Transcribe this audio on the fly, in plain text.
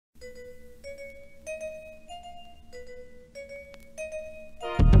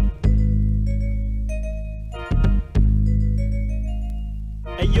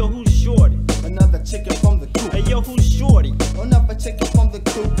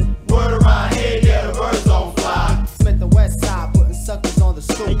Word around here, yeah, the birds don't fly. Smith the West Side, putting suckers on the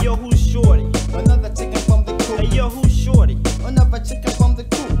stoop. Hey yo, who's shorty? Another chicken from the coop. Hey yo, who's shorty? Another chicken from the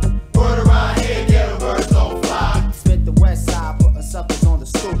coop. Word around here, yeah, the birds don't fly. Smith the West Side, putting suckers on the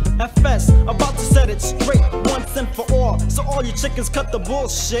stoop. FS, about to set it straight once and for all. So all you chickens cut the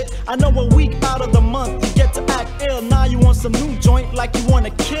bullshit. I know a week out of the month you get to act ill. Now you want some new joint like you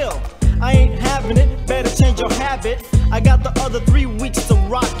wanna kill. I ain't having it, better change your habit. I got the other 3 weeks to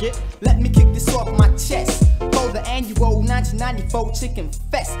rock it. Let me kick this off my chest. For the annual 1994 Chicken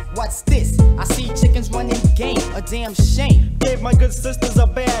Fest. What's this? I see chickens running the game, a damn shame. Gave my good sisters a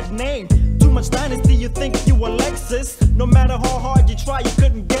bad name. Too much dynasty, you think you Alexis. No matter how hard you try, you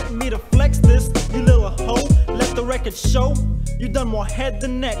couldn't get me to flex this. You little hoe, let the record show. You done more head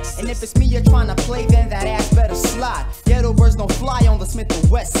than next. And if it's me you're trying to play, then that ass better slide. Ghetto birds don't fly on the Smith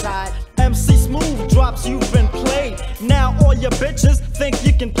and West Side. MC Smooth drops, you've been played. Now all your bitches think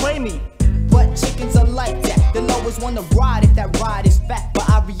you can play me. But chickens are like that. They'll always wanna ride if that ride is fat. But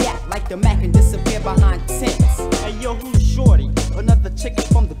I react like the Mac and disappear behind tents. Hey yo, who's shorty? Another chicken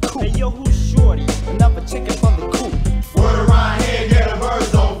from the coop. Hey yo, who's shorty? Another chicken from the coop. Word around here, yeah, the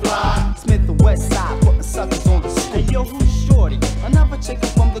birds don't fly. Smith the West Side, putting suckers on the scoop. Hey yo, who's shorty? Another chicken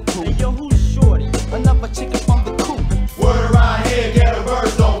from the coop. Hey yo, who's shorty? Another chicken from the coop. Word around here, yeah, the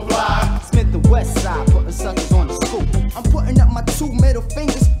birds don't fly. Smith the West Side, putting suckers on the scoop. I'm putting up my 2 middle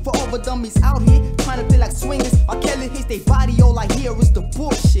fingers for all the dummies out here trying to play like swingers. R. Kelly hits they body, all I hear is the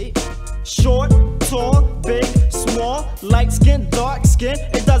bullshit. Short, tall, big, small, light skin, dark skin,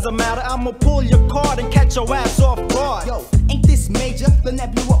 it doesn't matter. I'ma pull your card and catch your ass off guard. Yo, ain't this major?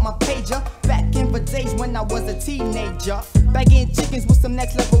 Lynette blew up my pager back in the days when I was a teenager. Bagging chickens with some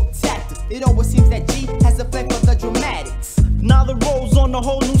next level tactics. It always seems that G has a flair for the dramatics. Now the roll's on a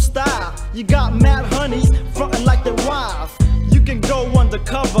whole new style. You got mad honeys frontin' like they're wild. You can go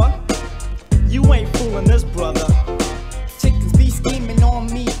undercover. You ain't fooling this brother. Chickens be scheming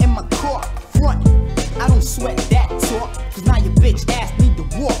on me in my car, frontin'. I don't sweat that talk, cause now your bitch ass need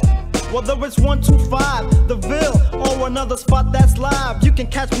to walk. Whether it's 125, the Ville, or another spot that's live, you can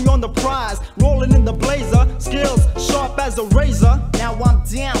catch me on the prize, rolling in the blazer, skills sharp as a razor. Now I'm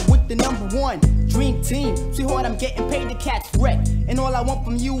down with the #1 dream team. Sweetheart, I'm getting paid to catch wreck, and all I want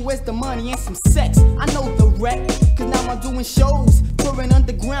from you is the money and some sex. I know the wreck, cause now I'm doing shows, touring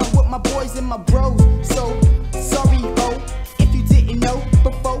underground with my boys and my bros. So, sorry ho, if you didn't know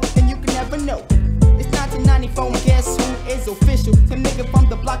before, then you can never know. It's 1994 and guess who is official? Some nigga from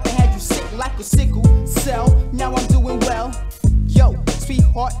the block that had you sick like a sickle cell. Now I'm doing well. Yo,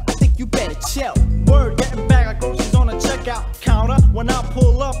 sweetheart, I think you better chill. Word, getting back like groceries on a checkout counter. When I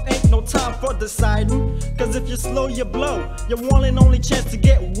pull up, ain't no time for deciding. Cause if you're slow, you blow. Your one and only chance to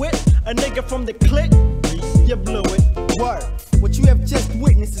get whipped. A nigga from the clique, you blew it. Word, what you have just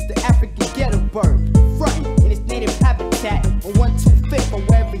witnessed is the African ghetto bird, frontin' in its native habitat on 125th or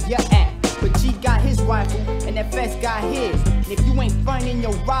wherever you're at. But G got his rifle and FS got his. And if you ain't finding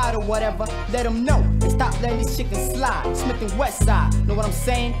your ride or whatever, let them know and stop letting these chickens slide. Smith and West Side, know what I'm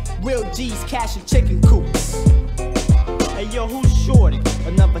saying? Real G's cashing chicken coops. Hey yo, who's shorty?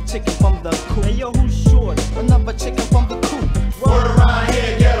 Another chicken from the coop. Hey yo, who's shorty? Another chicken from the coop. Word around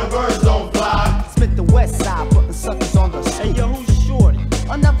here, yeah, the birds don't fly. Smith the West Side, putting suckers on the scoop. Hey yo, who's shorty?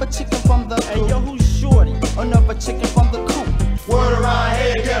 Another chicken from the coop. Hey yo, who's shorty? Another chicken from the coop. Word around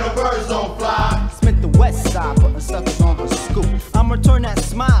here, yeah, the birds don't fly. Smith the West Side, putting suckers on the scoop. I'ma turn that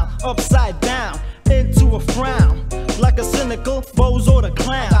smile upside down into a frown, like a cynical bozo the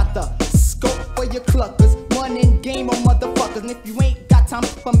clown. Got the scope for your cluckers, running game on motherfuckers. And if you ain't got time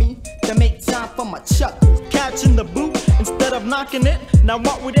for me, then make time for my chuckers. Catching the boot instead of knocking it. Now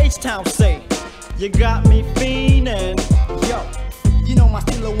what would H-Town say? You got me fiendin'. Yo, you know my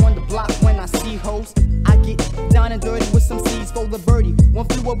stilo on the block when I see hoes. I get down and dirty with some seeds for the birdie. One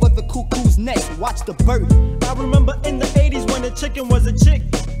flew over the cuckoo's nest, watch the birdie. I remember in the 80s when the chicken was a chick.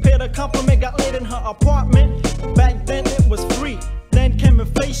 Paid a compliment, got laid in her apartment. Back then it was free, then came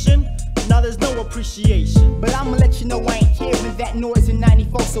inflation. Now there's no appreciation. But I'ma let you know I ain't hearing that noise in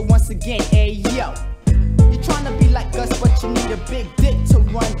 94. So once again, hey yo, you're trying to be like us, but you need a big dick to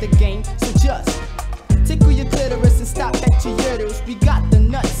run the game. So just tickle your clitoris and stop at your uterus. We got the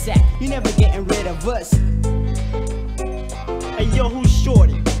nutsack, you never getting rid of us. Hey yo, who's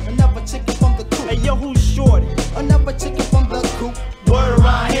shorty? Another chicken from the coop. Hey yo, who's shorty? Another chicken from the coop. Word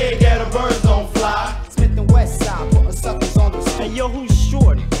around here, yeah, the birds don't fly. Smith and West Side, putting suckers on the scoop. Hey yo, who's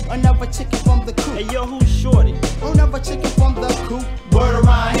shorty? Another chicken from the coop. Hey yo, who's shorty? Another chicken from the coop. Word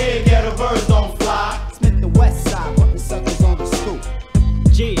around here, yeah, the birds don't fly. Smith and West Side, putting suckers on the scoop.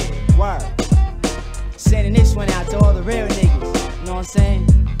 Yeah. Word. Sending this one out to all the real niggas. You know what I'm saying?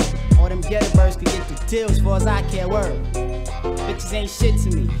 them ghetto birds could get the deals for as I care, word. Bitches ain't shit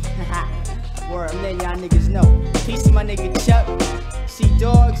to me. Word, I'm letting y'all niggas know. Peace to my nigga Chuck,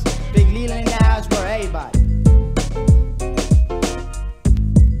 C-Dogs, Big Leland and